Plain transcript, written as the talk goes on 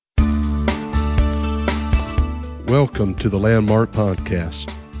Welcome to the Landmark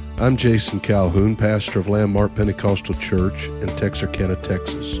Podcast. I'm Jason Calhoun, pastor of Landmark Pentecostal Church in Texarkana,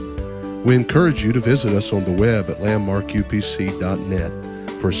 Texas. We encourage you to visit us on the web at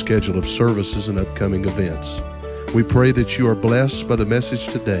landmarkupc.net for a schedule of services and upcoming events. We pray that you are blessed by the message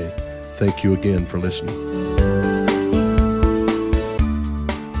today. Thank you again for listening.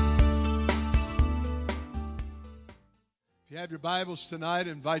 If you have your Bibles tonight,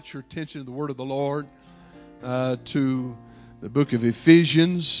 I invite your attention to the Word of the Lord, to the book of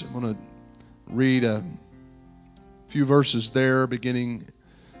Ephesians. I'm going to read a few verses there, beginning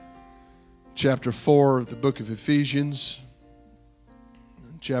chapter 4 of the book of Ephesians,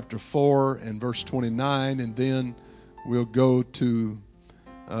 chapter 4 and verse 29, and then we'll go to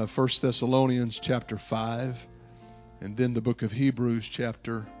 1 Thessalonians chapter 5, and then the book of Hebrews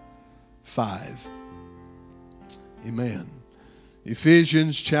chapter 5. Amen.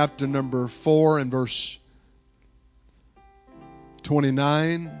 Ephesians chapter number 4 and verse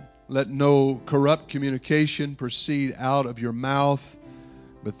 29, let no corrupt communication proceed out of your mouth,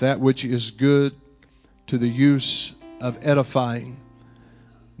 but that which is good to the use of edifying,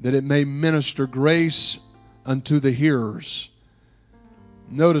 that it may minister grace unto the hearers.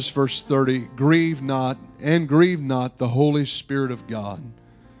 Notice verse 30, grieve not the Holy Spirit of God,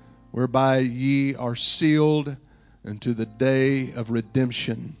 whereby ye are sealed unto the day of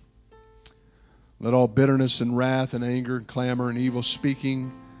redemption. Let all bitterness and wrath and anger and clamor and evil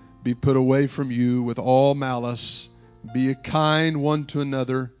speaking be put away from you with all malice. Be ye kind one to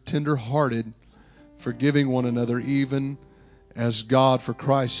another, tender-hearted, forgiving one another, even as God for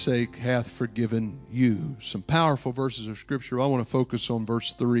Christ's sake hath forgiven you. Some powerful verses of Scripture. I want to focus on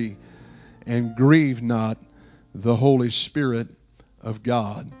verse 3. And grieve not the Holy Spirit of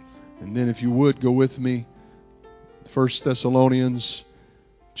God. And then if you would, go with me, 1 Thessalonians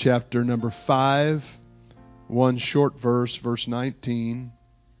chapter number 5, one short verse, verse 19.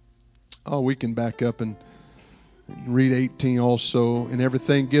 Oh, we can back up and read 18 also. In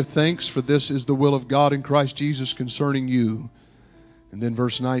everything give thanks, for this is the will of God in Christ Jesus concerning you. And then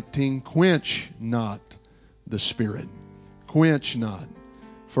verse 19, quench not the Spirit. Quench not.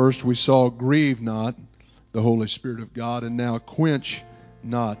 First we saw grieve not the Holy Spirit of God, and now quench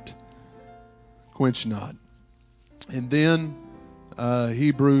not. Quench not. And then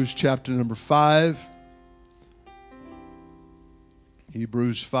Hebrews chapter number 5.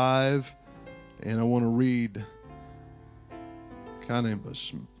 Hebrews 5. And I want to read kind of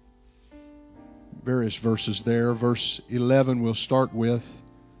some various verses there. Verse 11 we'll start with.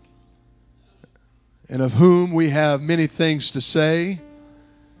 And of whom we have many things to say,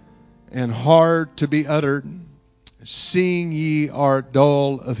 and hard to be uttered, seeing ye are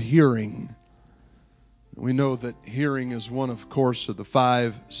dull of hearing. We know that hearing is one, of course, of the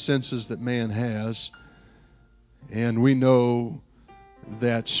five senses that man has. And we know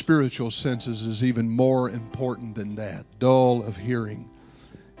that spiritual senses is even more important than that. Dull of hearing.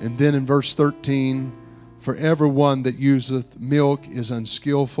 And then in verse 13, for everyone that useth milk is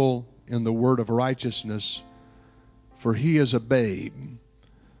unskillful in the word of righteousness, for he is a babe.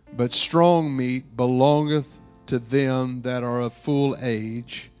 But strong meat belongeth to them that are of full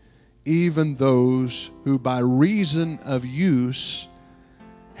age, even those who by reason of use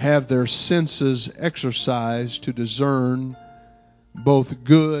have their senses exercised to discern both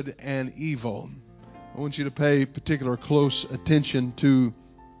good and evil. I want you to pay particular close attention to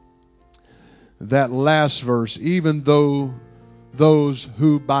that last verse. Even though those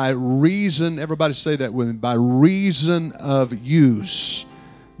who by reason, everybody say that with me, by reason of use,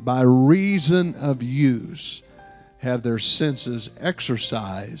 have their senses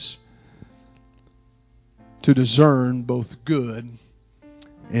exercised to discern both good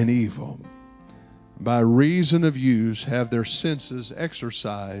and evil. By reason of use have their senses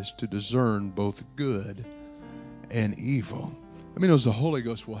exercised to discern both good and evil. I mean, the Holy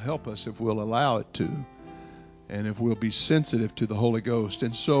Ghost will help us if we'll allow it to, and if we'll be sensitive to the Holy Ghost.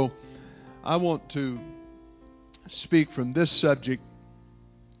 And so I want to speak from this subject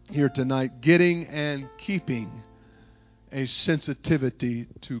here tonight, getting and keeping a sensitivity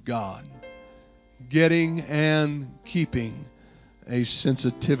to God. Getting and keeping a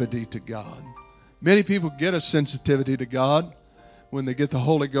sensitivity to God. Many people get a sensitivity to God when they get the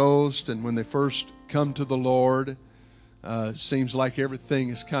Holy Ghost and when they first come to the Lord. It seems like everything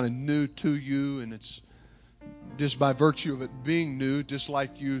is kind of new to you, and it's just by virtue of it being new, just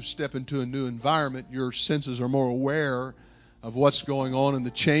like you step into a new environment, your senses are more aware of what's going on and the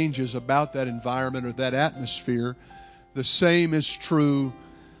changes about that environment or that atmosphere. The same is true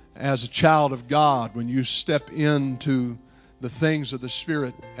as a child of God. When you step into the things of the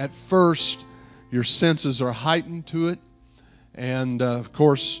Spirit, at first your senses are heightened to it. And, of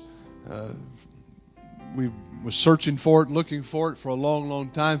course, we was searching for it, looking for it for a long, long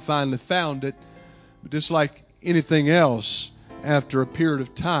time, finally found it. But just like anything else, after a period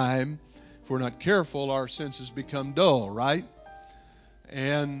of time, if we're not careful, our senses become dull, right?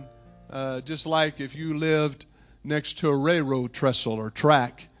 And just like if you lived next to a railroad trestle or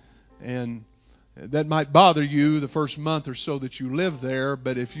track, and that might bother you the first month or so that you live there,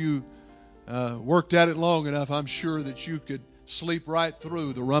 but if you worked at it long enough, I'm sure that you could sleep right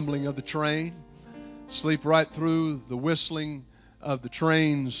through the rumbling of the train, sleep right through the whistling of the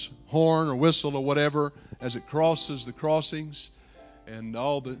train's horn or whistle or whatever as it crosses the crossings, and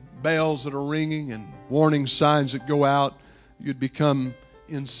all the bells that are ringing and warning signs that go out. You'd become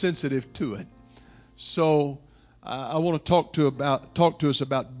insensitive to it. So I want to talk to us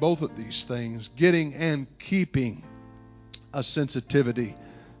about both of these things, getting and keeping a sensitivity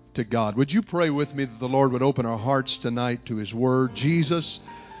to God. Would you pray with me that the Lord would open our hearts tonight to His Word? Jesus,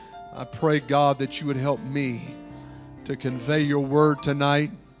 I pray, God, that you would help me to convey your Word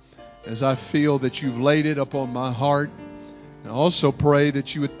tonight as I feel that you've laid it upon my heart. I also pray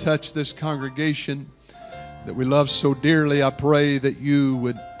that you would touch this congregation that we love so dearly. I pray that you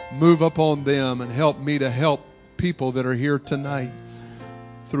would move upon them and help me to help people that are here tonight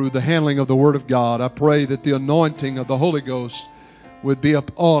through the handling of the Word of God. I pray that the anointing of the Holy Ghost would be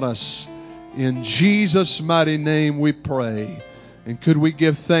upon us. In Jesus' mighty name we pray. And could we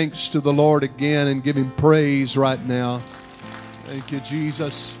give thanks to the Lord again and give Him praise right now? Thank you,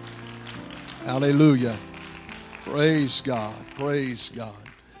 Jesus. Hallelujah. Praise God. Praise God.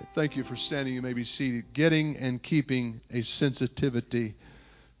 Thank you for standing. You may be seated. Getting and keeping a sensitivity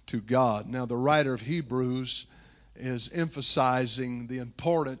to God. Now, the writer of Hebrews is emphasizing the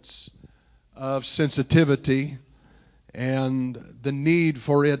importance of sensitivity and the need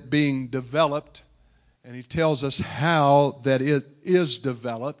for it being developed. And he tells us how that it is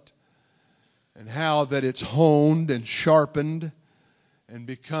developed and how that it's honed and sharpened and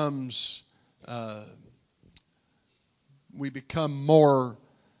becomes, we become more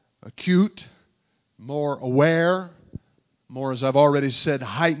acute, more aware, more, as I've already said,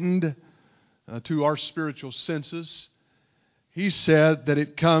 heightened to our spiritual senses. He said that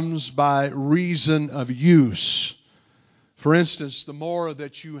it comes by reason of use. For instance, the more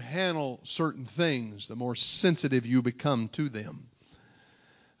that you handle certain things, the more sensitive you become to them.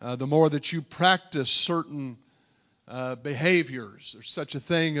 The more that you practice certain behaviors. There's such a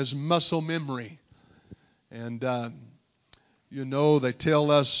thing as muscle memory. And, they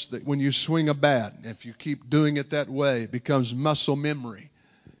tell us that when you swing a bat, if you keep doing it that way, it becomes muscle memory.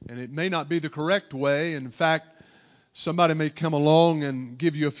 And it may not be the correct way. In fact, somebody may come along and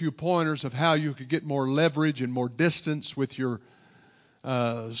give you a few pointers of how you could get more leverage and more distance with your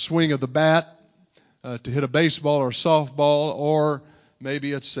swing of the bat to hit a baseball or softball, or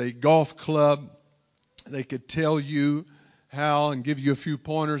maybe it's a golf club. They could tell you how and give you a few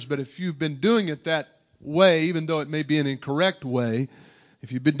pointers. But if you've been doing it that way, even though it may be an incorrect way,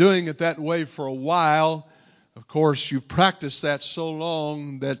 if you've been doing it that way for a while, of course, you've practiced that so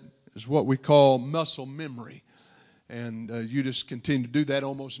long that is what we call muscle memory. And you just continue to do that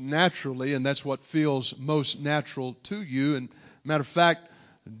almost naturally, and that's what feels most natural to you. And matter of fact,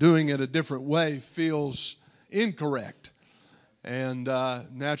 doing it a different way feels incorrect. And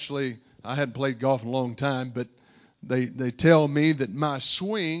naturally, I hadn't played golf in a long time, but they tell me that my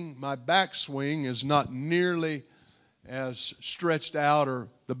swing, my backswing, is not nearly as stretched out, or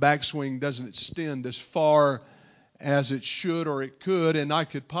the backswing doesn't extend as far as it should or it could, and I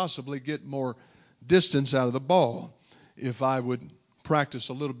could possibly get more distance out of the ball if I would practice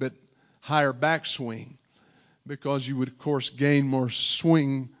a little bit higher backswing, because you would, of course, gain more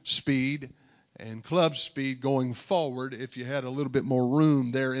swing speed and club speed going forward if you had a little bit more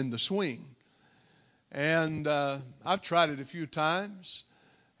room there in the swing. And I've tried it a few times,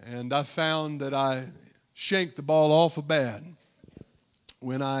 and I found that I shank the ball awful bad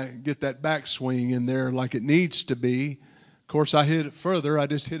when I get that backswing in there like it needs to be. Of course, I hit it further. I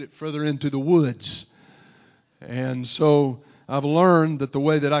just hit it further into the woods. And so I've learned that the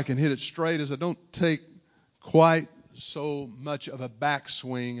way that I can hit it straight is I don't take quite so much of a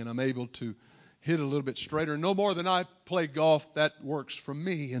backswing, and I'm able to hit a little bit straighter. No more than I play golf, that works for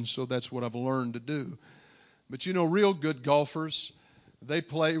me, and so that's what I've learned to do. But real good golfers, they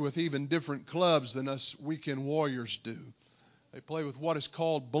play with even different clubs than us weekend warriors do. They play with what is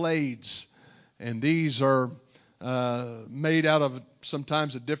called blades, and these are made out of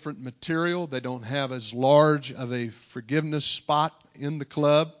sometimes a different material. They don't have as large of a forgiveness spot in the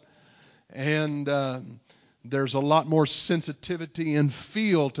club, and there's a lot more sensitivity and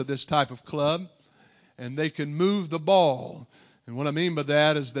feel to this type of club. and they can move the ball. And what I mean by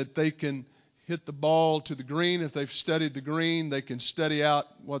that is that they can hit the ball to the green. If they've studied the green, they can study out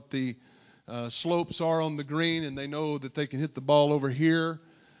what the slopes are on the green, and they know that they can hit the ball over here.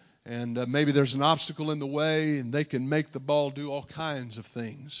 And maybe there's an obstacle in the way, and they can make the ball do all kinds of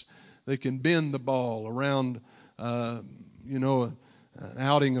things. They can bend the ball around, an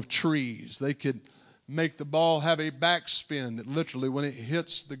outing of trees. They could make the ball have a backspin that literally when it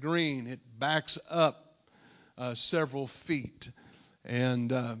hits the green, it backs up several feet.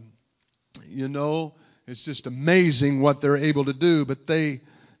 And, it's just amazing what they're able to do. But they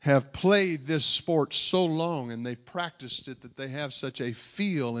have played this sport so long and they've practiced it that they have such a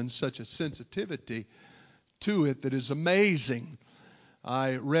feel and such a sensitivity to it that is amazing.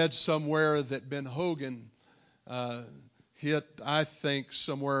 I read somewhere that Ben Hogan hit, I think,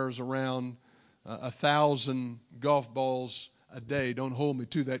 somewhere around 1,000 golf balls a day. Don't hold me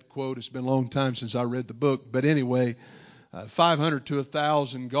to that quote. It's been a long time since I read the book. But anyway, 500 to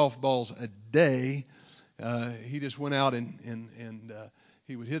 1,000 golf balls a day. He just went out and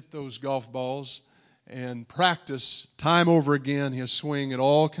he would hit those golf balls and practice time over again his swing at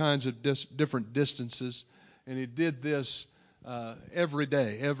all kinds of different distances. And he did this every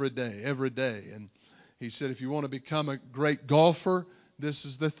day. And he said, if you want to become a great golfer, this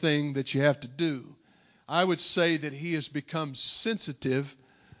is the thing that you have to do. I would say that he has become sensitive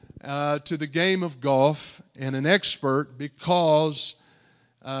to the game of golf and an expert because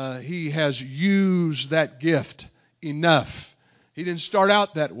he has used that gift enough. He didn't start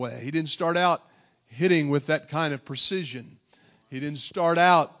out that way. He didn't start out hitting with that kind of precision. He didn't start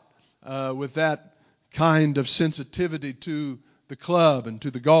out with that kind of sensitivity to the club and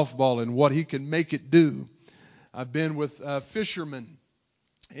to the golf ball and what he can make it do. I've been with fishermen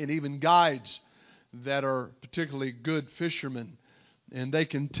and even guides that are particularly good fishermen, and they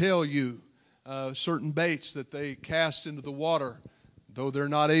can tell you certain baits that they cast into the water, though they're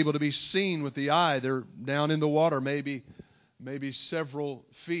not able to be seen with the eye. They're down in the water maybe several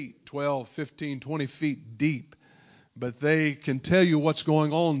feet, 12, 15, 20 feet deep, but they can tell you what's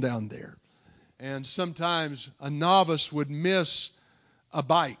going on down there. And sometimes a novice would miss a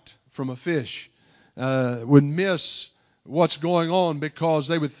bite from a fish, would miss what's going on because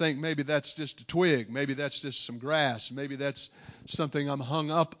they would think maybe that's just a twig, maybe that's just some grass, maybe that's something I'm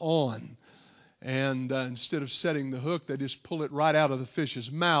hung up on. And instead of setting the hook, they just pull it right out of the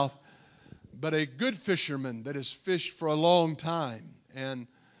fish's mouth. But a good fisherman that has fished for a long time and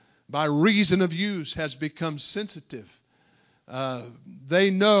by reason of use has become sensitive,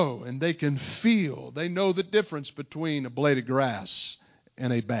 they know and they can feel. They know the difference between a blade of grass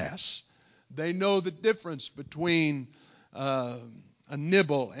and a bass. They know the difference between a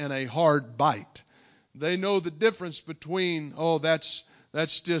nibble and a hard bite. They know the difference between, that's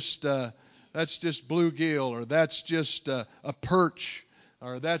just bluegill, or that's just a perch,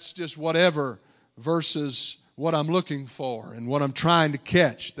 or that's just whatever, versus what I'm looking for and what I'm trying to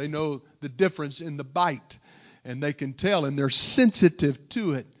catch. They know the difference in the bite, and they can tell, and they're sensitive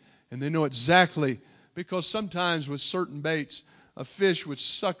to it, and they know exactly, because sometimes with certain baits, a fish would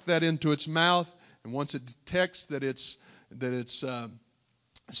suck that into its mouth, and once it detects that it's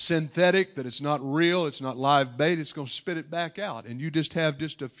synthetic, that it's not real, it's not live bait, it's going to spit it back out, and you just have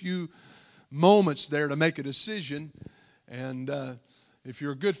just a few moments there to make a decision. And if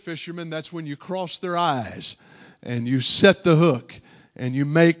you're a good fisherman, that's when you cross their eyes and you set the hook and you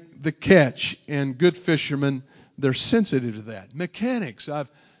make the catch. And good fishermen, they're sensitive to that. Mechanics, I've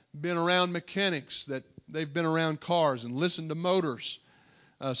been around mechanics that they've been around cars and listened to motors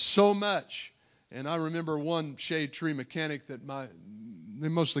so much. And I remember one shade tree mechanic that they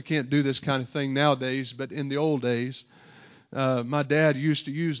mostly can't do this kind of thing nowadays, but in the old days, my dad used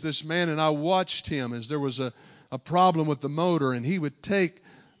to use this man, and I watched him as there was a problem with the motor, and he would take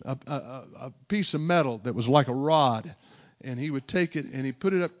a piece of metal that was like a rod, and he would take it and he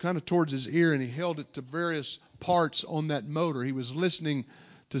put it up kind of towards his ear, and he held it to various parts on that motor. He was listening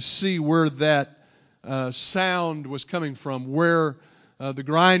to see where that sound was coming from, where the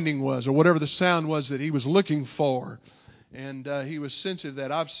grinding was, or whatever the sound was that he was looking for. And he was sensitive to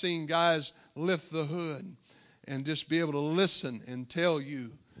that. I've seen guys lift the hood and just be able to listen and tell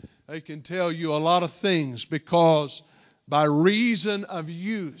you. They can tell you a lot of things because by reason of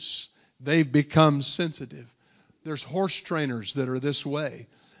use, they've become sensitive. There's horse trainers that are this way.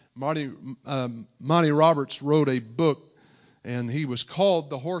 Monty Roberts wrote a book, and he was called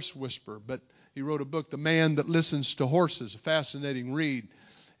The Horse Whisperer, but he wrote a book, The Man That Listens to Horses, a fascinating read.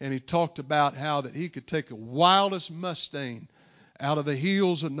 And he talked about how that he could take the wildest Mustang out of the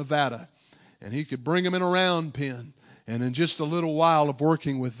hills of Nevada, and he could bring them in a round pen. And in just a little while of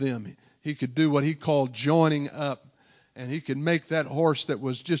working with them, he could do what he called joining up. And he could make that horse that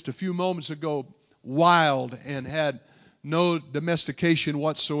was just a few moments ago wild and had no domestication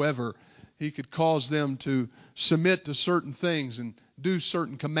whatsoever, he could cause them to submit to certain things and do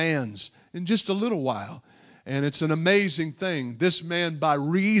certain commands in just a little while. And it's an amazing thing. This man, by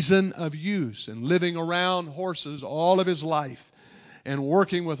reason of use and living around horses all of his life and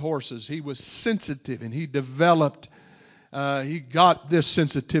working with horses, he was sensitive and he developed, he got this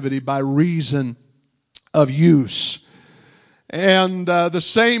sensitivity by reason of use. And the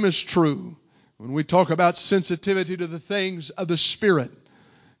same is true when we talk about sensitivity to the things of the Spirit.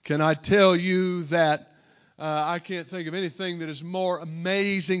 Can I tell you that I can't think of anything that is more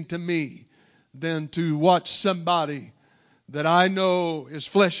amazing to me than to watch somebody that I know is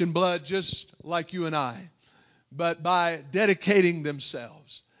flesh and blood just like you and I, but by dedicating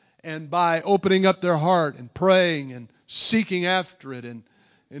themselves and by opening up their heart and praying and seeking after it and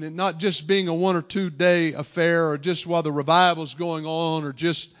it not just being a 1 or 2 day affair or just while the revival's going on or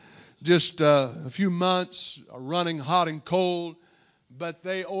just a few months running hot and cold, but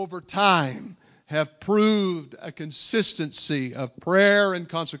they over time have proved a consistency of prayer and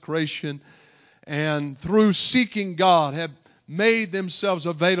consecration, and through seeking God have made themselves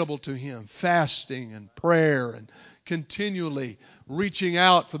available to Him, fasting and prayer and continually reaching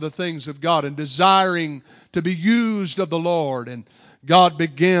out for the things of God and desiring to be used of the Lord. And God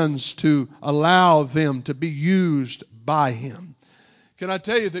begins to allow them to be used by Him. Can I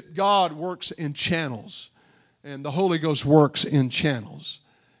tell you that God works in channels, and the Holy Ghost works in channels,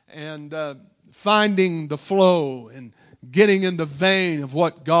 and finding the flow and getting in the vein of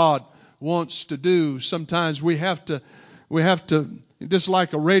what God wants to do. Sometimes we have to just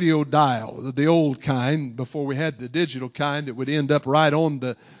like a radio dial, the old kind before we had the digital kind that would end up right on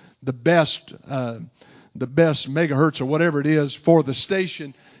the best megahertz or whatever it is for the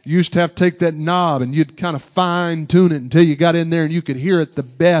station. You used to have to take that knob and you'd kind of fine tune it until you got in there and you could hear it the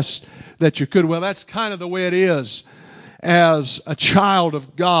best that you could. Well, that's kind of the way it is as a child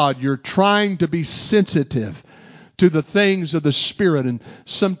of God. You're trying to be sensitive to the things of the Spirit, and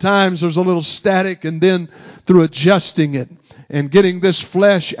sometimes there's a little static, and then through adjusting it and getting this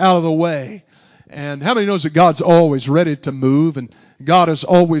flesh out of the way. And how many knows that God's always ready to move and God is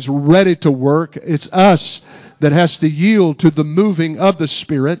always ready to work? It's us that has to yield to the moving of the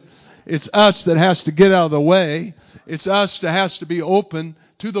Spirit. It's us that has to get out of the way. It's us that has to be open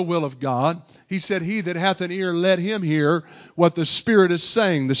to the will of God. He said, "He that hath an ear, let him hear what the Spirit is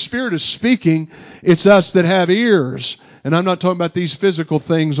saying." The Spirit is speaking. It's us that have ears. And I'm not talking about these physical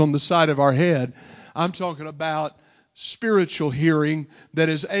things on the side of our head. I'm talking about spiritual hearing that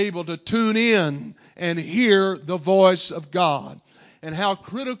is able to tune in and hear the voice of God. And how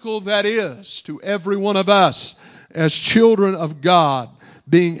critical that is to every one of us as children of God,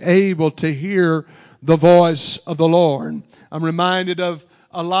 being able to hear the voice of the Lord. I'm reminded of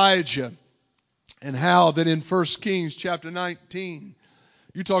Elijah and how that in 1 Kings chapter 19,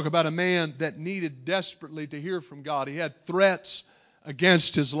 you talk about a man that needed desperately to hear from God. He had threats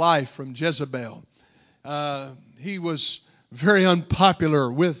against his life from Jezebel. He was very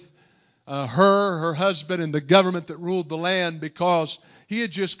unpopular with her husband, and the government that ruled the land, because he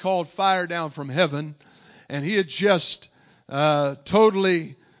had just called fire down from heaven, and he had just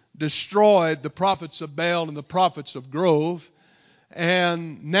totally destroyed the prophets of Baal and the prophets of Grove.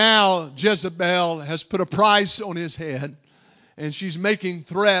 And now Jezebel has put a price on his head, and she's making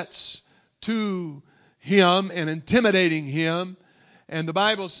threats to him and intimidating him. And the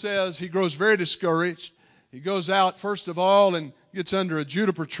Bible says he grows very discouraged. He goes out, first of all, and gets under a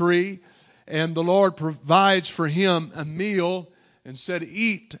juniper tree, and the Lord provides for him a meal and said,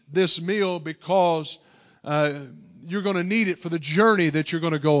 "Eat this meal because you're going to need it for the journey that you're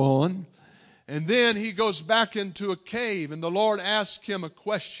going to go on." And then he goes back into a cave, and the Lord asked him a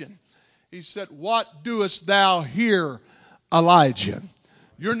question. He said, "What doest thou here, Elijah?"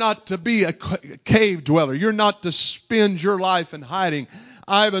 You're not to be a cave dweller. You're not to spend your life in hiding.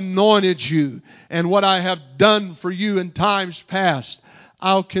 I've anointed you, and what I have done for you in times past,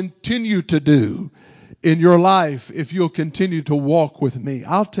 I'll continue to do in your life if you'll continue to walk with me.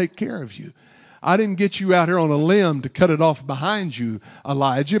 I'll take care of you. I didn't get you out here on a limb to cut it off behind you,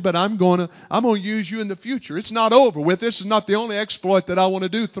 Elijah, but I'm going to use you in the future. It's not over with. This is not the only exploit that I want to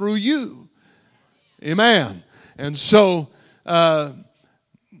do through you. Amen. And so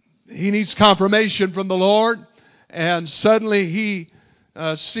he needs confirmation from the Lord, and suddenly he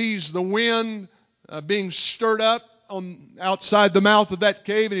sees the wind being stirred up outside the mouth of that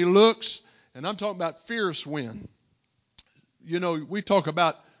cave, and he looks, and I'm talking about fierce wind. You know, we talk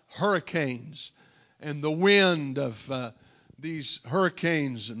about hurricanes and the wind of these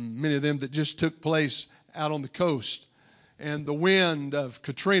hurricanes, and many of them that just took place out on the coast. And the wind of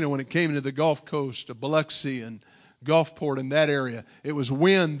Katrina, when it came into the Gulf Coast of Biloxi and Gulfport in that area, it was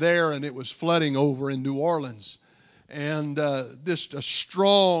wind there and it was flooding over in New Orleans. And this a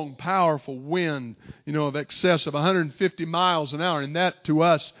strong, powerful wind, of excess of 150 miles an hour. And that to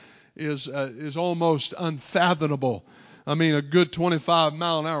us is almost unfathomable. I mean, a good 25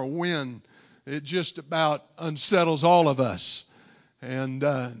 mile an hour wind, it just about unsettles all of us. And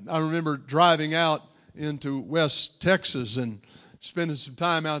I remember driving out into West Texas and spending some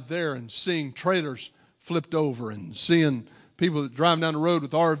time out there and seeing trailers flipped over and seeing people that driving down the road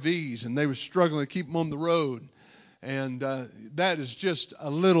with RVs, and they were struggling to keep them on the road. And that is just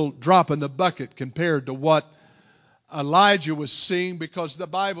a little drop in the bucket compared to what Elijah was seeing, because the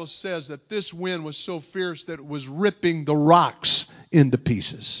Bible says that this wind was so fierce that it was ripping the rocks into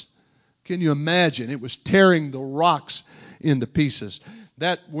pieces. Can you imagine? It was tearing the rocks into pieces.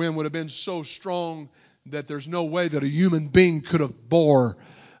 That wind would have been so strong that there's no way that a human being could have bore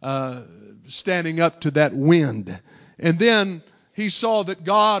standing up to that wind. And then he saw that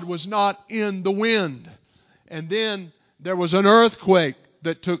God was not in the wind. And then there was an earthquake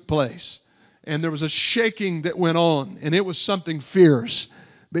that took place. And there was a shaking that went on. And it was something fierce.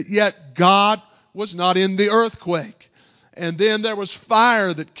 But yet God was not in the earthquake. And then there was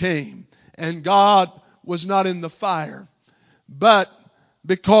fire that came. And God was not in the fire. But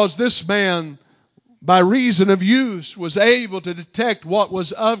because this man, by reason of use, was able to detect what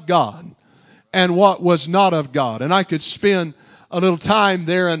was of God and what was not of God. And I could spend a little time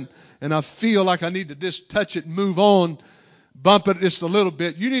there, and I feel like I need to just touch it and move on, bump it just a little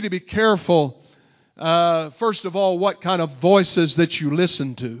bit. You need to be careful, first of all, what kind of voices that you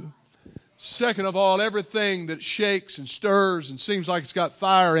listen to. Second of all, everything that shakes and stirs and seems like it's got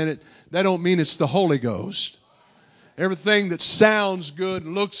fire in it, that don't mean it's the Holy Ghost. Everything that sounds good,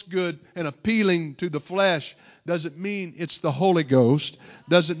 looks good, and appealing to the flesh doesn't mean it's the Holy Ghost,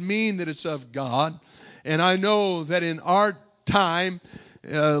 doesn't mean that it's of God. And I know that in our time,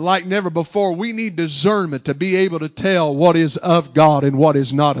 like never before, we need discernment to be able to tell what is of God and what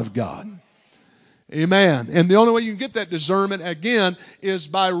is not of God. Amen. And the only way you can get that discernment, again, is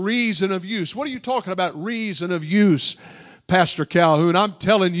by reason of use. What are you talking about, reason of use, Pastor Calhoun? I'm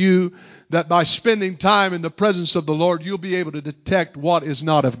telling you that by spending time in the presence of the Lord, you'll be able to detect what is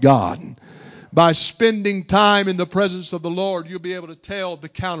not of God. By spending time in the presence of the Lord, you'll be able to tell the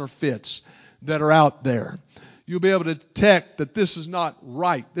counterfeits that are out there. You'll be able to detect that this is not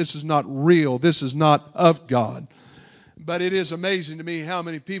right, this is not real, this is not of God. But it is amazing to me how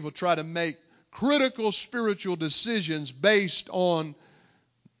many people try to make critical spiritual decisions based on,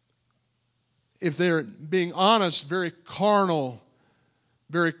 if they're being honest, very carnal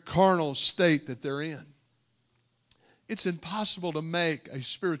state that they're in. It's impossible to make a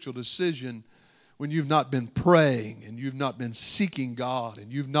spiritual decision when you've not been praying and you've not been seeking God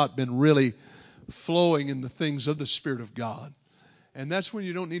and you've not been really flowing in the things of the Spirit of God. And that's when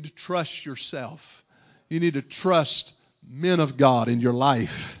you don't need to trust yourself. You need to trust men of God in your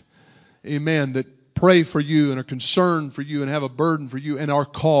life. Amen. That pray for you and are concerned for you and have a burden for you and are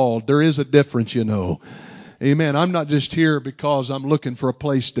called. There is a difference, Amen. I'm not just here because I'm looking for a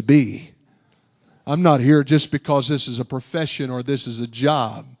place to be. I'm not here just because this is a profession or this is a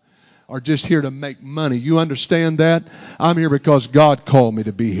job or just here to make money. You understand that? I'm here because God called me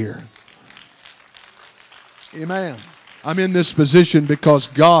to be here. Amen. I'm in this position because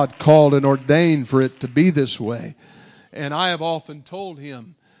God called and ordained for it to be this way. And I have often told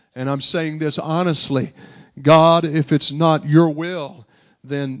Him, and I'm saying this honestly, God, if it's not your will,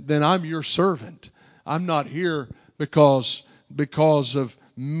 then I'm your servant. I'm not here because of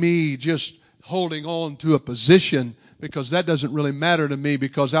me just holding on to a position, because that doesn't really matter to me,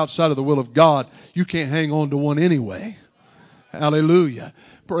 because outside of the will of God, you can't hang on to one anyway. Hallelujah.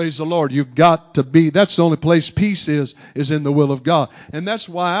 Praise the Lord. You've got to be, that's the only place peace is in the will of God. And that's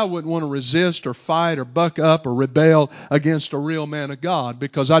why I wouldn't want to resist or fight or buck up or rebel against a real man of God,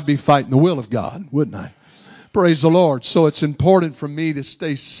 because I'd be fighting the will of God, wouldn't I? Praise the Lord. So it's important for me to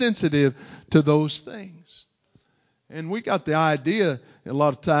stay sensitive to those things. And we got the idea a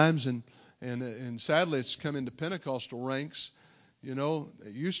lot of times, and sadly it's come into Pentecostal ranks. It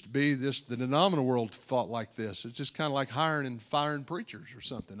used to be the denominational world fought like this. It's just kind of like hiring and firing preachers or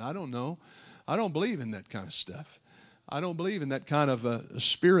something. I don't know. I don't believe in that kind of stuff. I don't believe in that kind of a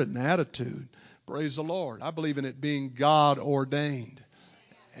spirit and attitude. Praise the Lord. I believe in it being God ordained.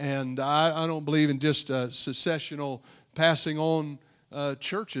 And I don't believe in just secessional passing on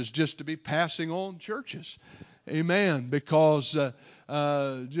churches just to be passing on churches. Amen. Because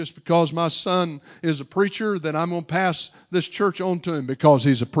just because my son is a preacher, that I'm going to pass this church on to him because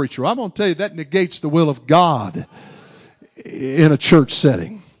he's a preacher. I'm going to tell you that negates the will of God in a church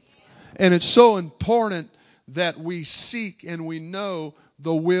setting. And it's so important that we seek and we know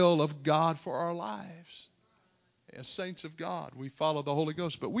the will of God for our lives. As saints of God, we follow the Holy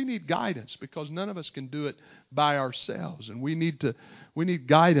Ghost, but we need guidance because none of us can do it by ourselves, and we need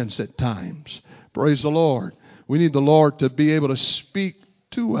guidance at times. Praise the Lord. We need the Lord to be able to speak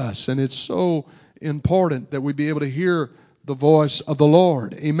to us, and it's so important that we be able to hear the voice of the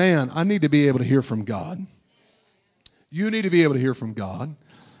Lord. Amen. I need to be able to hear from God. You need to be able to hear from God,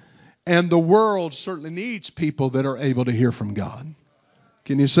 and the world certainly needs people that are able to hear from God.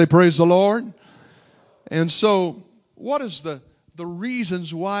 Can you say praise the Lord? And so, what is the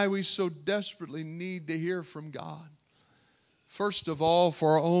reasons why we so desperately need to hear from God? First of all,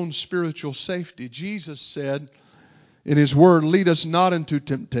 for our own spiritual safety. Jesus said in His Word, lead us not into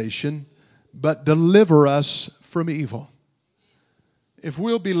temptation, but deliver us from evil. If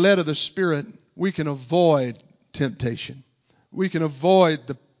we'll be led of the Spirit, we can avoid temptation. We can avoid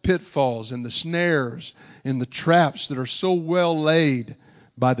the pitfalls and the snares and the traps that are so well laid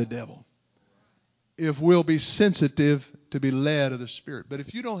by the devil. If we'll be sensitive to be led of the Spirit. But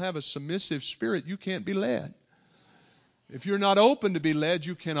if you don't have a submissive spirit, you can't be led. If you're not open to be led,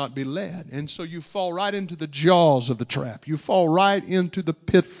 you cannot be led. And so you fall right into the jaws of the trap. You fall right into the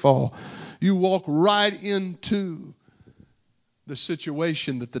pitfall. You walk right into the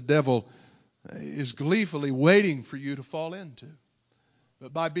situation that the devil is gleefully waiting for you to fall into.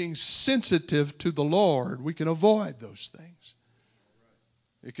 But by being sensitive to the Lord, we can avoid those things.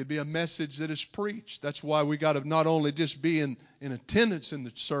 It could be a message that is preached. That's why we got to not only just be in attendance in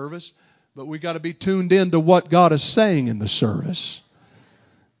the service, but we got to be tuned in to what God is saying in the service.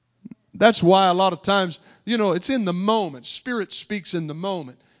 That's why a lot of times, it's in the moment. Spirit speaks in the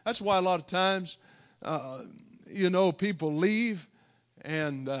moment. That's why a lot of times, people leave,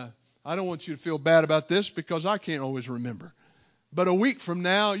 and I don't want you to feel bad about this because I can't always remember. But a week from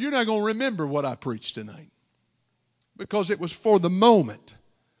now, you're not going to remember what I preached tonight because it was for the moment.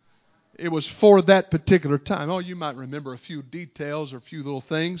 It was for that particular time. Oh, you might remember a few details or a few little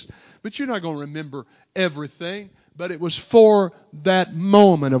things, but you're not going to remember everything. But it was for that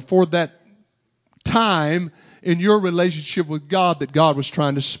moment or for that time in your relationship with God that God was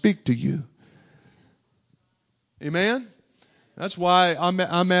trying to speak to you. Amen? That's why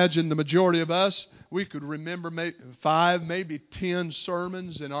I imagine the majority of us, we could remember 5, maybe 10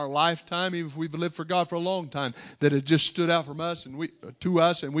 sermons in our lifetime, even if we've lived for God for a long time, that had just stood out to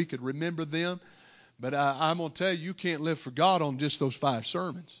us, and we could remember them. But I'm going to tell you can't live for God on just those 5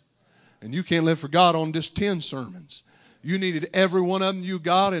 sermons. And you can't live for God on just 10 sermons. You needed every one of them you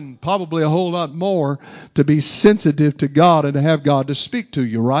got, and probably a whole lot more, to be sensitive to God and to have God to speak to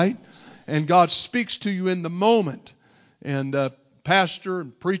you, right? And God speaks to you in the moment. And pastor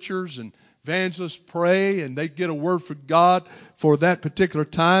and preachers and evangelists pray, and they get a word for God for that particular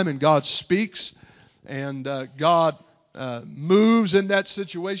time, and God speaks, and God moves in that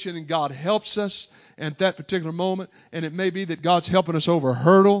situation, and God helps us at that particular moment. And it may be that God's helping us over a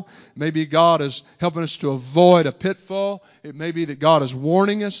hurdle. Maybe God is helping us to avoid a pitfall. It may be that God is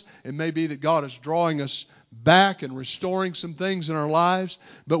warning us. It may be that God is drawing us back and restoring some things in our lives.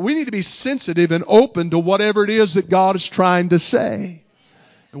 But we need to be sensitive and open to whatever it is that God is trying to say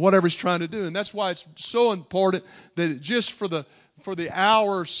and whatever He's trying to do. And that's why it's so important that just for the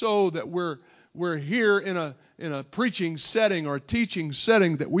hour or so that we're here in a preaching setting or a teaching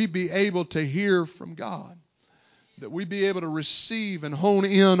setting, that we be able to hear from God, that we be able to receive and hone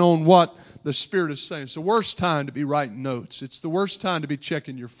in on what the Spirit is saying. It's the worst time to be writing notes. It's the worst time to be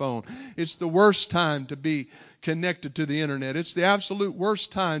checking your phone. It's the worst time to be connected to the internet. It's the absolute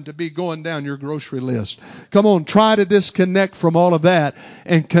worst time to be going down your grocery list. Come on, try to disconnect from all of that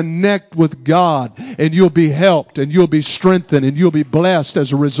and connect with God, and you'll be helped and you'll be strengthened and you'll be blessed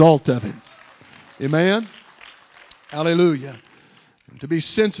as a result of it. Amen? Hallelujah. And to be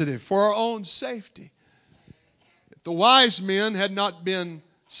sensitive for our own safety. If the wise men had not been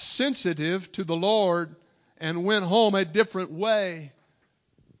sensitive to the Lord and went home a different way,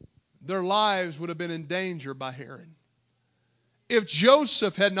 their lives would have been in danger by Herod. If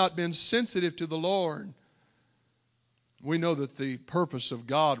Joseph had not been sensitive to the Lord, we know that the purpose of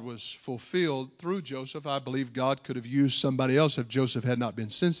God was fulfilled through Joseph. I believe God could have used somebody else if Joseph had not been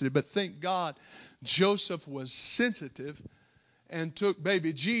sensitive. But thank God Joseph was sensitive and took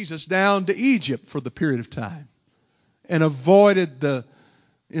baby Jesus down to Egypt for the period of time and avoided the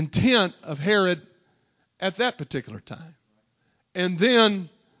intent of Herod at that particular time. And then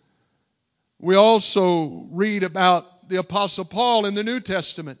we also read about the Apostle Paul in the New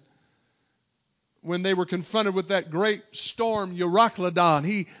Testament. When they were confronted with that great storm, Euroclydon,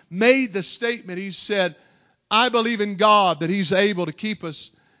 he made the statement. He said, I believe in God that He's able to keep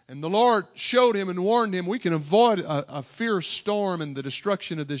us. And the Lord showed him and warned him we can avoid a fierce storm and the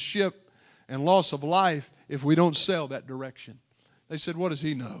destruction of this ship and loss of life if we don't sail that direction. They said, what does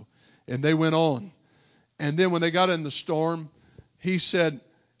he know? And they went on. And then when they got in the storm, he said,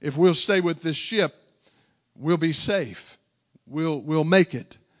 if we'll stay with this ship, we'll be safe. We'll make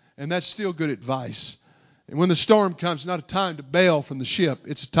it. And that's still good advice. And when the storm comes, it's not a time to bail from the ship.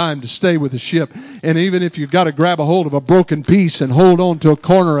 It's a time to stay with the ship. And even if you've got to grab a hold of a broken piece and hold on to a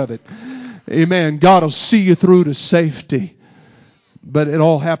corner of it, amen, God will see you through to safety. But it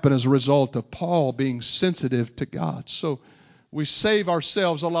all happened as a result of Paul being sensitive to God. So we save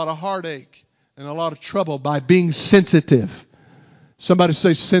ourselves a lot of heartache and a lot of trouble by being sensitive. Somebody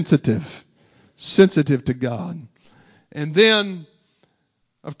say sensitive. Sensitive to God. And then,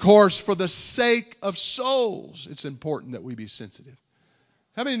 of course, for the sake of souls, it's important that we be sensitive.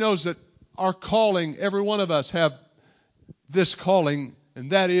 How many knows that our calling, every one of us have this calling,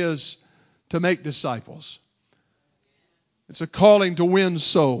 and that is to make disciples. It's a calling to win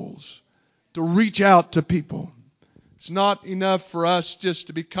souls, to reach out to people. It's not enough for us just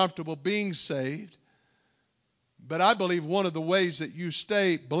to be comfortable being saved. But I believe one of the ways that you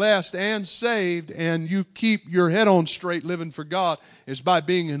stay blessed and saved and you keep your head on straight living for God is by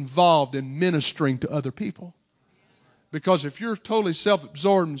being involved in ministering to other people. Because if you're totally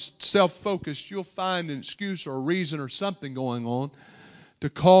self-absorbed and self-focused, you'll find an excuse or a reason or something going on to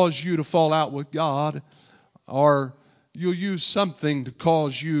cause you to fall out with God, or you'll use something to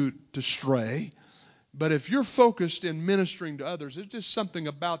cause you to stray. But if you're focused in ministering to others, there's just something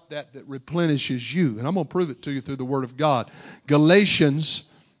about that replenishes you. And I'm going to prove it to you through the Word of God. Galatians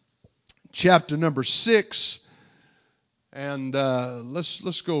chapter number 6. And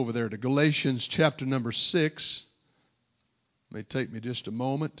let's go over there to Galatians chapter number 6. It may take me just a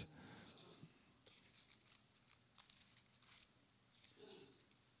moment.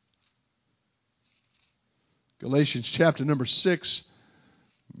 Galatians chapter number 6,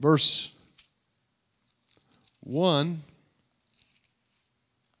 verse 1.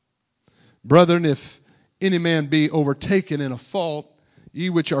 Brethren, if any man be overtaken in a fault,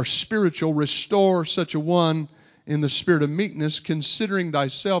 ye which are spiritual, restore such a one in the spirit of meekness, considering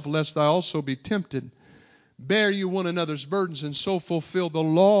thyself, lest thou also be tempted. Bear you one another's burdens, and so fulfill the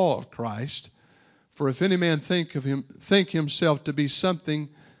law of Christ. For if any man think himself to be something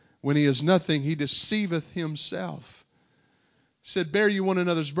when he is nothing, he deceiveth himself. He said, bear you one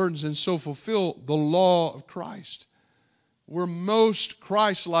another's burdens, and so fulfill the law of Christ. We're most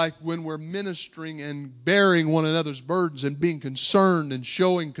Christ-like when we're ministering and bearing one another's burdens and being concerned and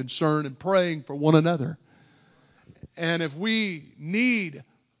showing concern and praying for one another. And if we need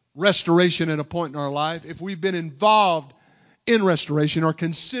restoration at a point in our life, if we've been involved in restoration or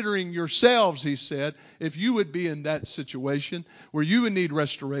considering yourselves, he said, if you would be in that situation where you would need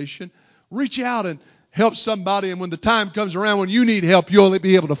restoration, reach out and help somebody. And when the time comes around when you need help, you'll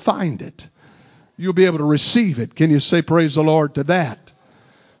be able to find it. You'll be able to receive it. Can you say praise the Lord to that?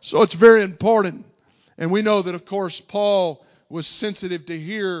 So it's very important. And we know that, of course, Paul was sensitive to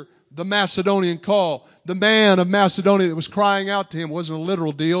hear the Macedonian call. The man of Macedonia that was crying out to him wasn't a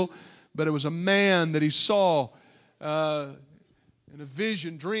literal deal, but it was a man that he saw in a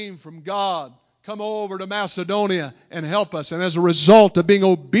vision, dream from God. Come over to Macedonia and help us. And as a result of being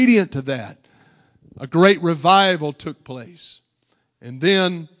obedient to that, a great revival took place. And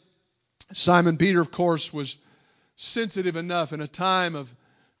then Simon Peter, of course, was sensitive enough in a time of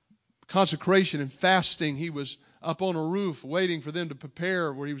consecration and fasting. He was up on a roof waiting for them to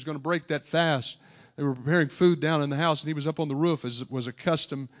prepare where he was going to break that fast. They were preparing food down in the house, and he was up on the roof, as was a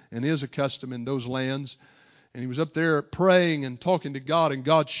custom and is a custom in those lands. And he was up there praying and talking to God, and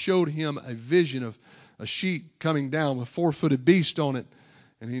God showed him a vision of a sheep coming down with a 4-footed beast on it.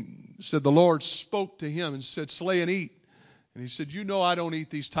 And he said the Lord spoke to him and said, slay and eat. And he said, you know I don't eat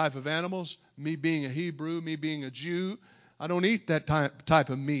these type of animals. Me being a Hebrew, me being a Jew, I don't eat that type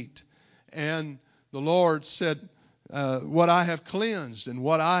of meat. And the Lord said, what I have cleansed and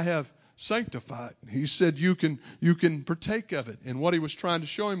what I have sanctified. He said, you can partake of it. And what he was trying to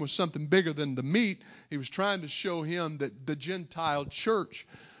show him was something bigger than the meat. He was trying to show him that the Gentile church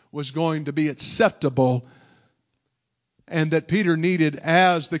was going to be acceptable, and that Peter needed,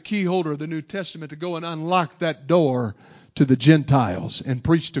 as the key holder of the New Testament, to go and unlock that door to the Gentiles and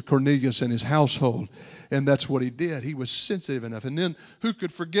preach to Cornelius and his household. And that's what he did. He was sensitive enough. And then who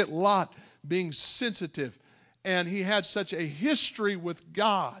could forget Lot being sensitive? And he had such a history with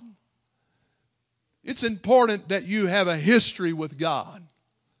God It's important that you have a history with God.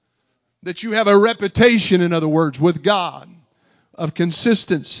 That you have a reputation, in other words, with God of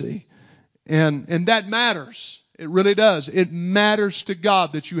consistency. And that matters. It really does. It matters to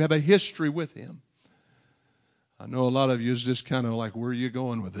God that you have a history with Him. I know a lot of you is just kind of like, where are you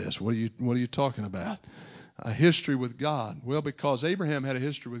going with this? What are you talking about? A history with God. Well, because Abraham had a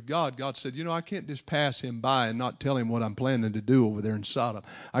history with God, God said, I can't just pass him by and not tell him what I'm planning to do over there in Sodom.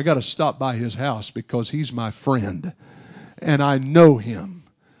 I got to stop by his house because he's my friend. And I know him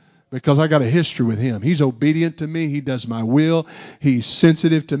because I got a history with him. He's obedient to me. He does my will. He's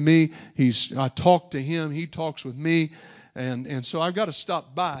sensitive to me. I talk to him. He talks with me. And so I've got to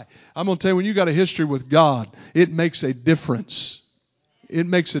stop by. I'm going to tell you, when you got a history with God, it makes a difference. It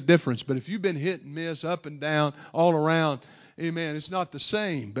makes a difference. But if you've been hit and miss, up and down, all around, amen, it's not the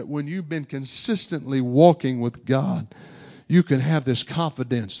same. But when you've been consistently walking with God, you can have this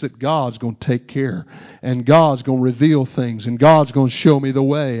confidence that God's going to take care, and God's going to reveal things, and God's going to show me the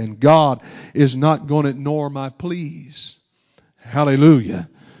way, and God is not going to ignore my pleas. Hallelujah.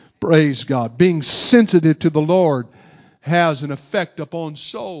 Praise God. Being sensitive to the Lord has an effect upon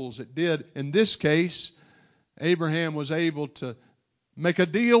souls. It did in this case. Abraham was able to make a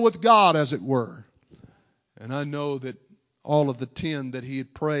deal with God, as it were. And I know that all of the 10 that he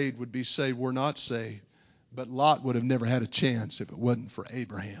had prayed would be saved were not saved. But Lot would have never had a chance if it wasn't for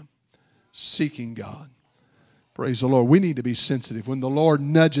Abraham seeking God. Praise the Lord. We need to be sensitive. When the Lord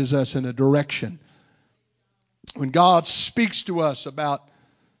nudges us in a direction, when God speaks to us about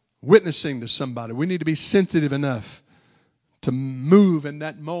witnessing to somebody, we need to be sensitive enough to move in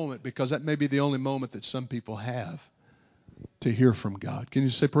that moment, because that may be the only moment that some people have to hear from God. Can you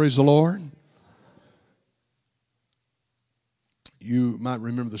say praise the Lord? You might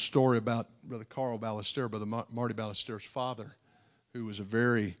remember the story about Brother Carl Ballester, Brother Marty Ballester's father, who was a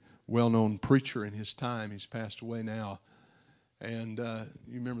very well-known preacher in his time. He's passed away now. And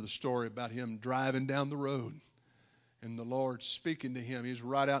you remember the story about him driving down the road and the Lord speaking to him. He was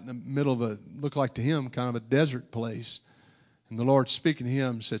right out in the middle of looked like to him, kind of a desert place. And the Lord speaking to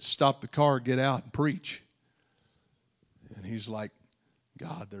him said, "Stop the car, get out and preach." And he's like,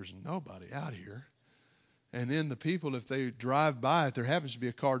 "God, there's nobody out here." And then the people, if they drive by, if there happens to be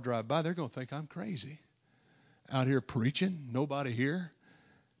a car drive by, they're going to think I'm crazy. Out here preaching, nobody here.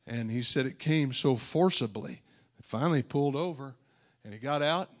 And he said it came so forcibly. Finally he pulled over and he got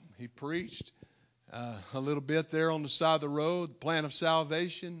out. He preached a little bit there on the side of the road, plan of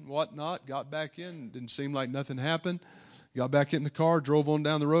salvation, whatnot. Got back in. Didn't seem like nothing happened. Got back in the car, drove on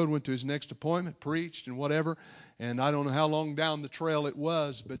down the road, went to his next appointment, preached and whatever. And I don't know how long down the trail it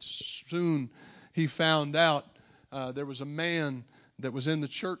was, but soon he found out there was a man that was in the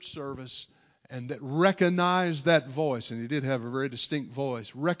church service and that recognized that voice, and he did have a very distinct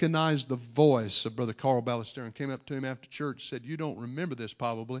voice, recognized the voice of Brother Carl Ballester, and came up to him after church and said, "You don't remember this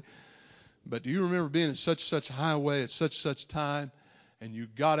probably, but do you remember being at such highway at such time, and you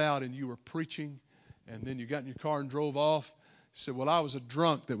got out and you were preaching, and then you got in your car and drove off?" He said, "Well, I was a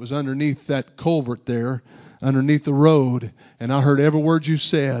drunk that was underneath that culvert there, underneath the road, and I heard every word you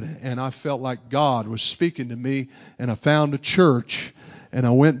said, and I felt like God was speaking to me, and I found a church, and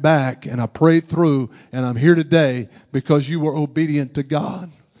I went back, and I prayed through, and I'm here today because you were obedient to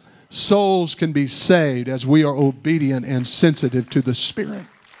God." Souls can be saved as we are obedient and sensitive to the Spirit.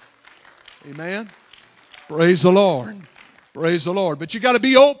 Amen? Praise the Lord. Praise the Lord. But you got to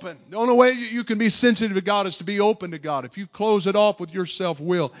be open. The only way you can be sensitive to God is to be open to God. If you close it off with your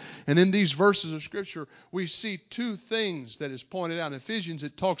self-will. And in these verses of Scripture, we see two things that is pointed out. In Ephesians,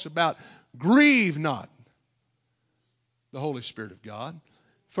 it talks about grieve not the Holy Spirit of God.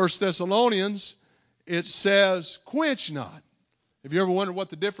 1 Thessalonians, it says quench not. Have you ever wondered what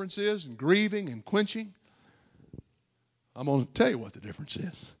the difference is in grieving and quenching? I'm going to tell you what the difference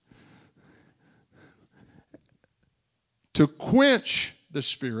is. To quench the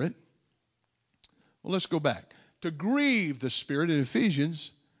Spirit, well, let's go back. To grieve the Spirit in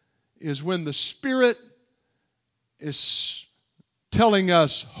Ephesians is when the Spirit is telling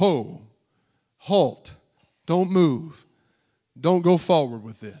us, halt, don't move, don't go forward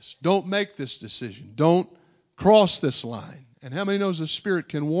with this, don't make this decision, don't cross this line. And how many knows the Spirit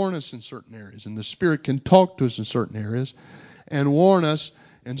can warn us in certain areas, and the Spirit can talk to us in certain areas and warn us,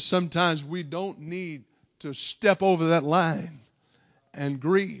 and sometimes we don't need to step over that line and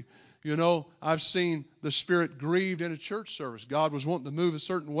grieve. You know, I've seen the Spirit grieved in a church service. God was wanting to move a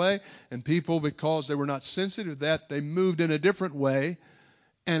certain way, and people, because they were not sensitive to that, they moved in a different way,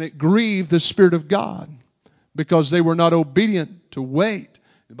 and it grieved the Spirit of God because they were not obedient to wait.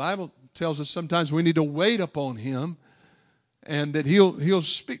 The Bible tells us sometimes we need to wait upon Him and that He'll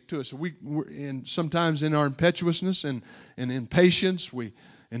speak to us. And sometimes in our impetuousness and impatience,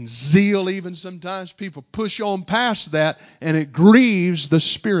 and zeal even sometimes, people push on past that, and it grieves the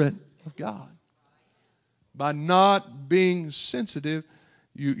Spirit of God. By not being sensitive,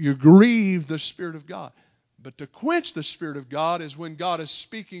 you grieve the Spirit of God. But to quench the Spirit of God is when God is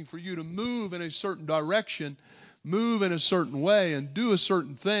speaking for you to move in a certain direction, move in a certain way, and do a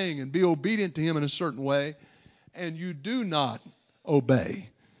certain thing, and be obedient to Him in a certain way, and you do not obey.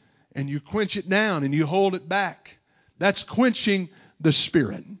 And you quench it down, and you hold it back. That's quenching the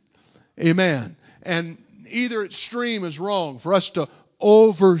Spirit. Amen. And either extreme is wrong. For us to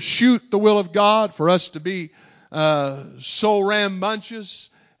overshoot the will of God, for us to be so rambunctious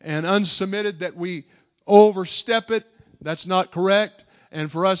and unsubmitted that we overstep it, that's not correct.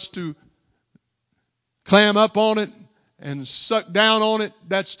 And for us to clam up on it and suck down on it,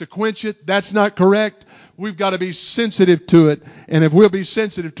 that's to quench it, that's not correct. We've got to be sensitive to it. And if we'll be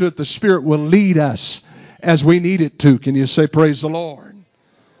sensitive to it, the Spirit will lead us as we need it to. Can you say praise the Lord?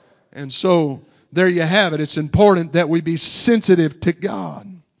 And so there you have it. It's important that we be sensitive to God.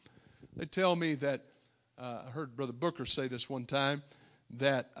 They tell me that, I heard Brother Booker say this one time,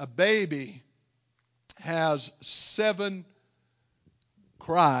 that a baby has 7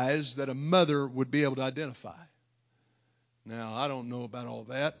 cries that a mother would be able to identify. Now, I don't know about all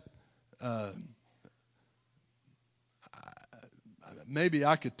that. Maybe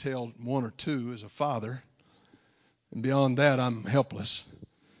I could tell 1 or 2 as a father. And beyond that, I'm helpless.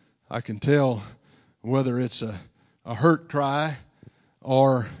 I can tell whether it's a hurt cry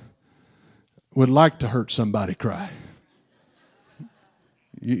or would like to hurt somebody cry.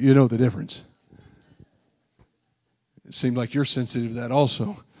 You know the difference. It seems like you're sensitive to that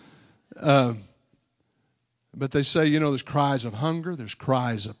also. But they say, there's cries of hunger, there's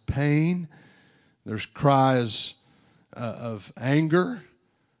cries of pain, there's cries of anger,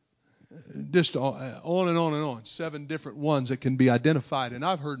 just on and on and on. 7 different ones that can be identified. And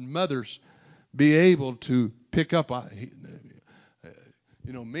I've heard mothers be able to pick up,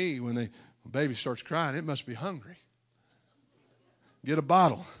 me, when the baby starts crying, it must be hungry. Get a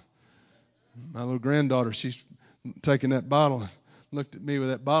bottle. My little granddaughter, she's taking that bottle, looked at me with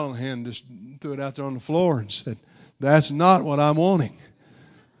that bottle in hand, just threw it out there on the floor and said, "That's not what I'm wanting.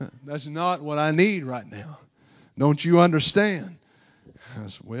 That's not what I need right now. Don't you understand?" I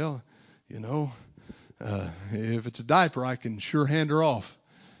said, "Well, if it's a diaper, I can sure hand her off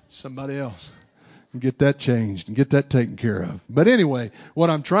to somebody else and get that changed and get that taken care of." But anyway, what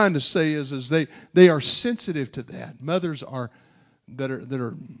I'm trying to say is they are sensitive to that. Mothers are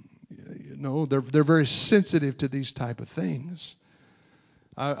they're very sensitive to these type of things.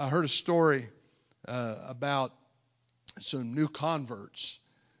 I heard a story about some new converts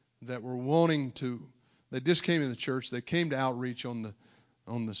that were wanting to. They just came in the church. They came to outreach on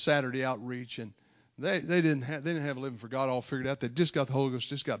the Saturday outreach, and they didn't have a living for God all figured out. They just got the Holy Ghost,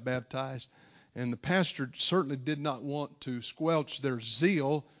 just got baptized, and the pastor certainly did not want to squelch their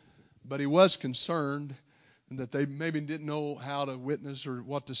zeal, but he was concerned that they maybe didn't know how to witness or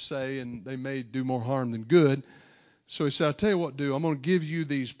what to say, and they may do more harm than good. So he said, "I'll tell you what to do. I'm going to give you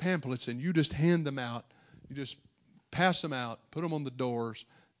these pamphlets, and you just hand them out. You just pass them out, put them on the doors.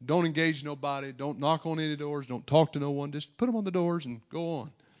 Don't engage nobody. Don't knock on any doors. Don't talk to no one. Just put them on the doors and go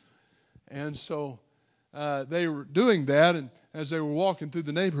on." And so they were doing that, and as they were walking through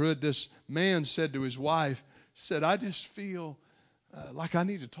the neighborhood, this man said to his wife, "I just feel like I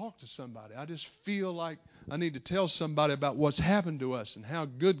need to talk to somebody. I just feel like I need to tell somebody about what's happened to us and how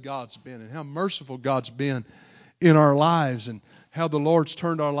good God's been and how merciful God's been in our lives and how the Lord's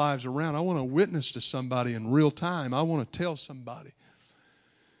turned our lives around. I want to witness to somebody in real time. I want to tell somebody."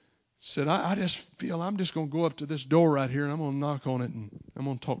 Said, I just feel I'm just going to go up to this door right here and I'm going to knock on it and I'm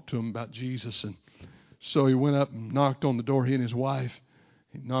going to talk to him about Jesus. And so he went up and knocked on the door, he and his wife.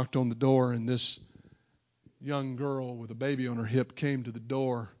 He knocked on the door, and this young girl with a baby on her hip came to the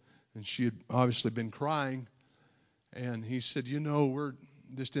door, and she had obviously been crying. And he said, "We're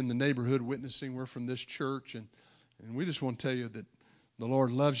just in the neighborhood witnessing. We're from this church, and we just want to tell you that the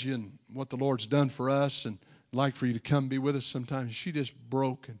Lord loves you and what the Lord's done for us, and I'd like for you to come be with us sometime." And she just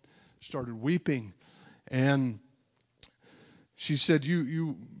broke and started weeping. And she said,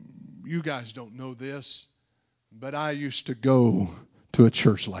 you guys don't know this, but I used to go to a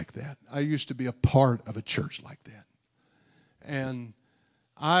church like that. I used to be a part of a church like that. And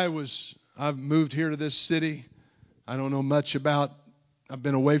I've moved here to this city. I don't know much I've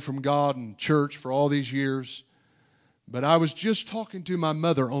been away from God and church for all these years. But I was just talking to my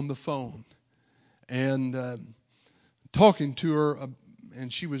mother on the phone and talking to her,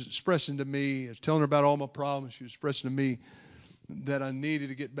 and she was expressing to me, telling her about all my problems. She was expressing to me that I needed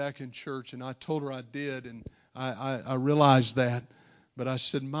to get back in church, and I told her I did, and I realized that. But I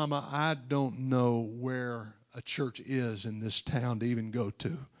said, Mama, I don't know where a church is in this town to even go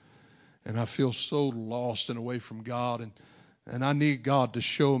to. And I feel so lost and away from God, and I need God to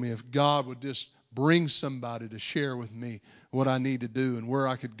show me. If God would just bring somebody to share with me what I need to do and where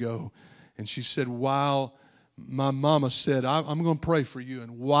I could go. And she said, while my mama said, I'm going to pray for you.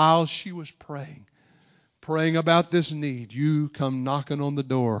 And while she was praying about this need, you come knocking on the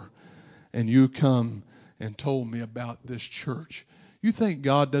door, and you come and told me about this church. You think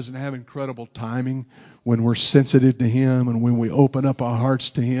God doesn't have incredible timing when we're sensitive to Him, and when we open up our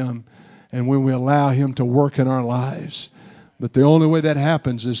hearts to Him, and when we allow Him to work in our lives? But the only way that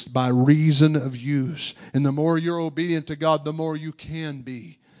happens is by reason of use. And the more you're obedient to God, the more you can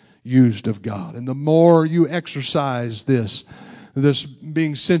be used of God. And the more you exercise this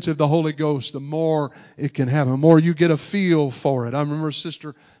being sensitive to the Holy Ghost, the more it can happen. The more you get a feel for it. I remember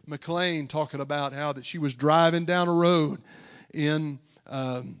Sister McLean talking about how that she was driving down a road in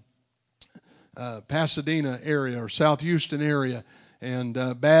Pasadena area or South Houston area, and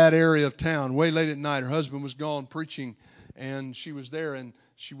bad area of town, way late at night. Her husband was gone preaching, and she was there, and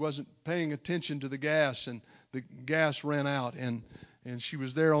she wasn't paying attention to the gas, and the gas ran out, and she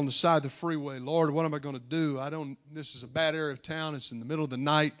was there on the side of the freeway. Lord, what am I going to do? This is a bad area of town. It's in the middle of the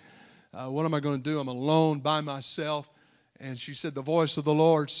night. What am I going to do? I'm alone by myself. And she said, the voice of the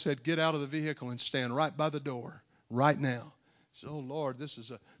Lord said, get out of the vehicle and stand right by the door right now. She said, oh, Lord, this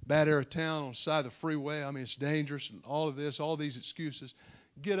is a bad area of town on the side of the freeway. I mean, it's dangerous and all of this, all these excuses.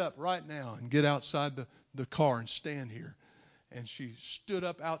 Get up right now and get outside the car and stand here. And she stood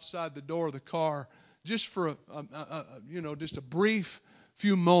up outside the door of the car just for just a brief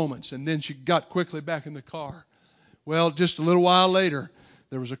few moments, and then she got quickly back in the car. Well, just a little while later,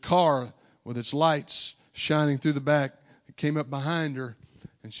 there was a car with its lights shining through the back. It came up behind her,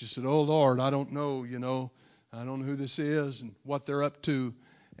 and she said, oh, Lord, I don't know, I don't know who this is and what they're up to.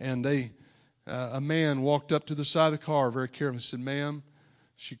 And a man walked up to the side of the car very carefully and said, ma'am.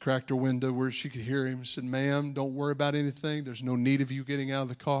 She cracked her window where she could hear him and said, ma'am, don't worry about anything. There's no need of you getting out of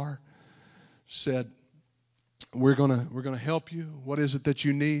the car. Said, we're gonna help you. What is it that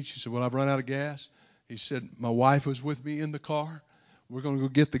you need? She said, well, I've run out of gas. He said, my wife was with me in the car. We're going to go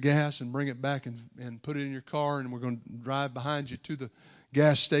get the gas and bring it back and put it in your car, and we're going to drive behind you to the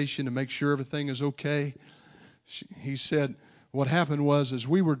gas station to make sure everything is okay. He said, what happened was, as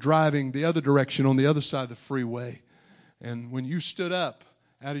we were driving the other direction on the other side of the freeway, and when you stood up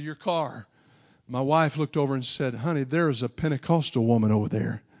out of your car, my wife looked over and said, honey, there is a Pentecostal woman over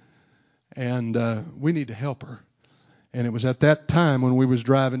there, and we need to help her. And it was at that time when we was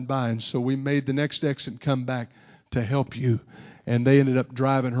driving by, and so we made the next exit and come back to help you. And they ended up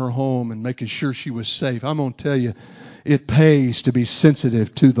driving her home and making sure she was safe. I'm going to tell you, it pays to be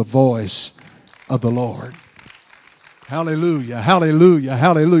sensitive to the voice of the Lord. Hallelujah, hallelujah,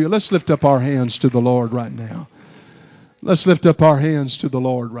 hallelujah. Let's lift up our hands to the Lord right now. Let's lift up our hands to the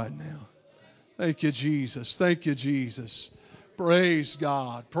Lord right now. Thank you, Jesus. Thank you, Jesus. Praise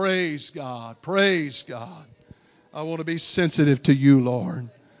God. Praise God. Praise God. I want to be sensitive to you, Lord.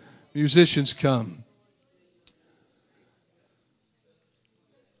 Musicians, come.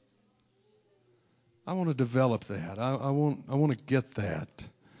 I want to develop that. I want to get that.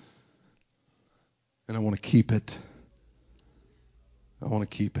 And I want to keep it. I want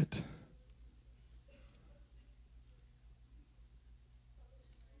to keep it.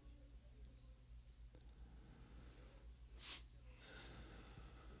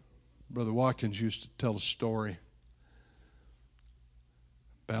 Brother Watkins used to tell a story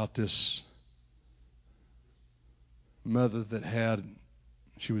about this mother that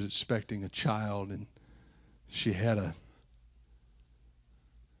she was expecting a child, and she had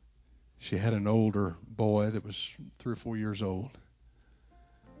an older boy that was 3 or 4 years old.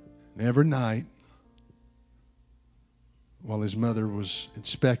 And every night, while his mother was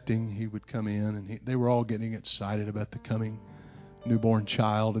inspecting, he would come in, and they were all getting excited about the coming newborn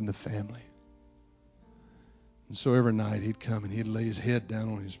child in the family. And so every night he'd come and he'd lay his head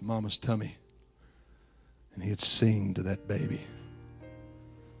down on his mama's tummy, and he'd sing to that baby.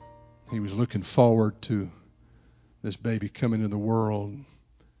 He was looking forward to this baby coming into the world.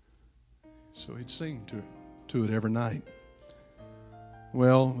 So he'd sing to it every night.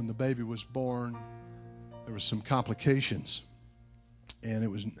 Well, when the baby was born, there was some complications, and it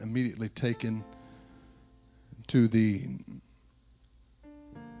was immediately taken to the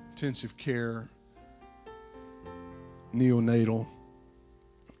intensive care, neonatal,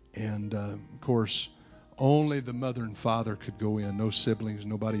 and of course, only the mother and father could go in. No siblings,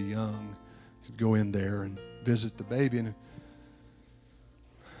 nobody young could go in there and visit the baby. And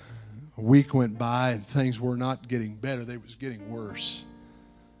A week went by and things were not getting better. They was getting worse.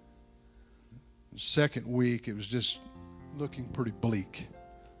 The second week, it was just looking pretty bleak.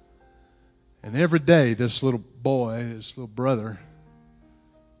 And every day, this little boy, this little brother,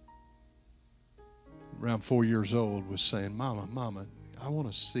 around 4 years old, was saying, Mama, I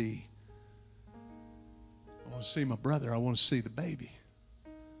want to see my brother. I want to see the baby.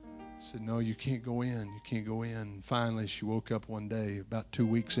 I said, no, you can't go in. You can't go in. And finally, she woke up one day, about 2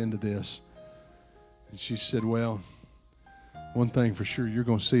 weeks into this, and she said, well, one thing for sure, you're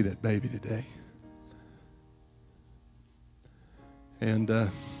going to see that baby today.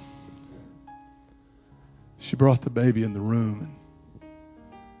 And she brought the baby in the room,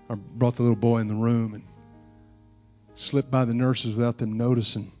 or brought the little boy in the room, and slipped by the nurses without them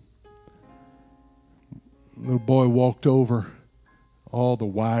noticing. The little boy walked over all the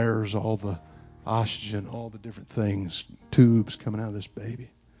wires, all the oxygen, all the different things, tubes coming out of this baby.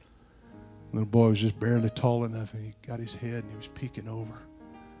 The little boy was just barely tall enough, and he got his head and he was peeking over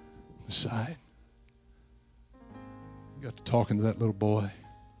the side. I got to talking to that little boy.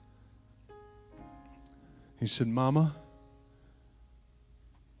 He said, Mama,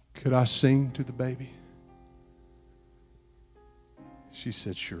 could I sing to the baby? She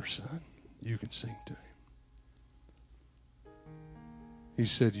said, sure, son, you can sing to him. He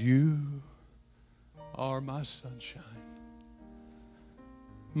said, you are my sunshine,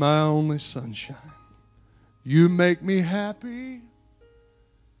 my only sunshine. You make me happy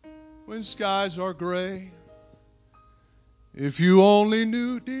when skies are gray. If you only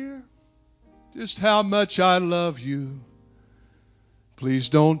knew, dear, just how much I love you, please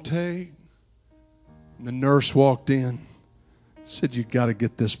don't take. And the nurse walked in, said, you got to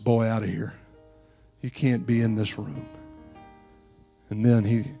get this boy out of here. He can't be in this room. And then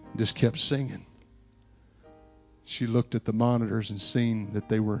he just kept singing. She looked at the monitors and seen that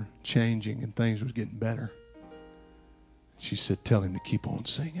they were changing and things was getting better. She said, tell him to keep on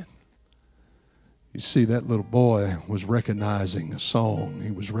singing. You see, that little boy was recognizing a song.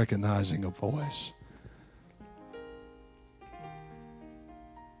 He was recognizing a voice.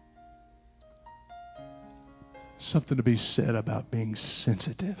 Something to be said about being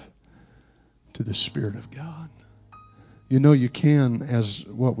sensitive to the Spirit of God. You know, you can, as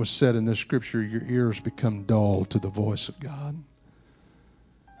what was said in this scripture, your ears become dull to the voice of God.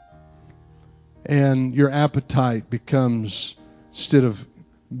 And your appetite becomes, instead of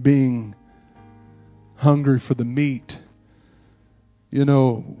being hungry for the meat, you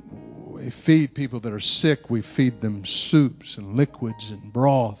know, we feed people that are sick, we feed them soups and liquids and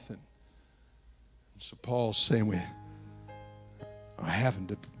broth. And so Paul's saying we are having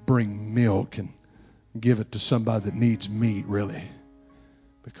to bring milk and give it to somebody that needs meat, really.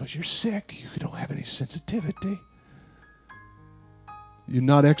 Because you're sick. You don't have any sensitivity. You've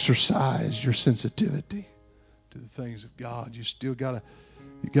not exercised your sensitivity to the things of God. You still gotta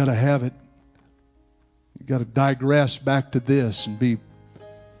have it. You gotta digress back to this and be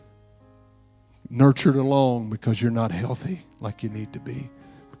nurtured along because you're not healthy like you need to be.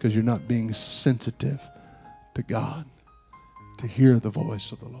 Because you're not being sensitive to God, to hear the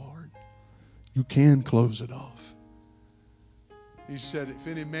voice of the Lord. You can close it off. He said, if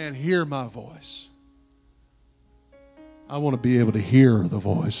any man hear my voice, I want to be able to hear the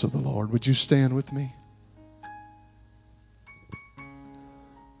voice of the Lord. Would you stand with me?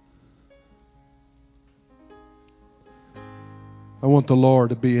 I want the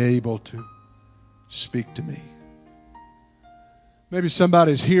Lord to be able to speak to me. Maybe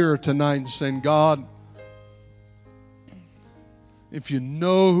somebody's here tonight and saying, God, if you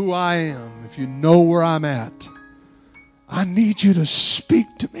know who I am, if you know where I'm at, I need you to speak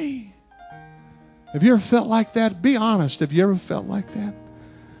to me. Have you ever felt like that? Be honest. Have you ever felt like that?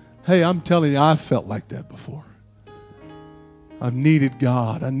 Hey, I'm telling you, I've felt like that before. I've needed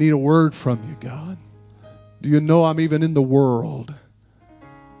God. I need a word from you, God. Do you know I'm even in the world?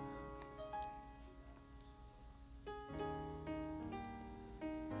 I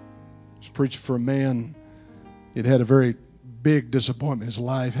was preaching for a man. He'd had a very big disappointment in his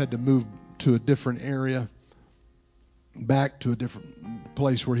life, had to move to a different area, back to a different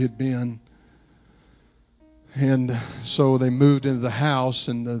place where he'd been. And so they moved into the house,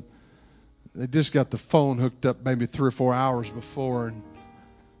 and they just got the phone hooked up maybe 3 or 4 hours before, and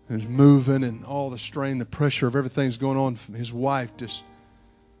it was moving, and all the strain, the pressure of everything's going on. His wife just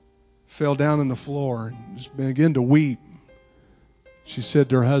fell down on the floor and just began to weep. She said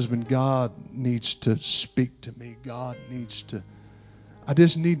to her husband, God needs to speak to me. I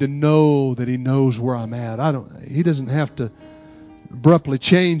just need to know that he knows where I'm at. He doesn't have to abruptly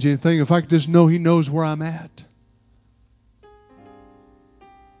change anything. If I could just know he knows where I'm at.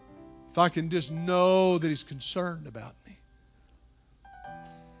 If I can just know that He's concerned about me.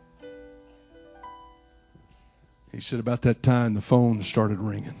 He said, about that time the phone started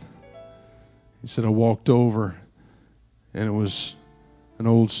ringing. He said, I walked over, and it was an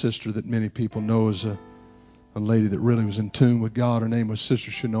old sister that many people know as a lady that really was in tune with God. Her name was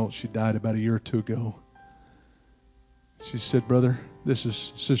Sister Chenault. She died about a year or two ago. She said, brother, this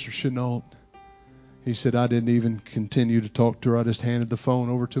is Sister Chenault. He said, I didn't even continue to talk to her. I just handed the phone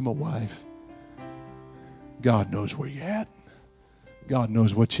over to my wife. God knows where you're at. God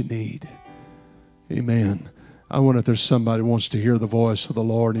knows what you need. Amen. I wonder if there's somebody who wants to hear the voice of the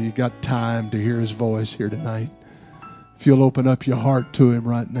Lord and you got time to hear His voice here tonight. If you'll open up your heart to Him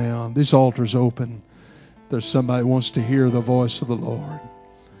right now. This altar's open. There's somebody who wants to hear the voice of the Lord.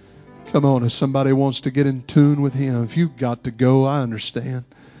 Come on, if somebody wants to get in tune with Him, if you've got to go, I understand.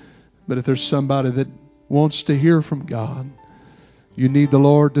 But if there's somebody that wants to hear from God, you need the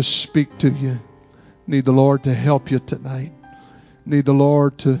Lord to speak to you. Need the Lord to help you tonight. Need the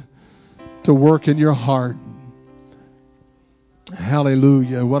Lord to work in your heart.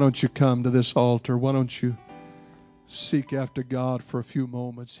 Hallelujah. Why don't you come to this altar? Why don't you seek after God for a few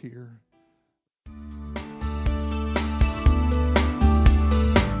moments here?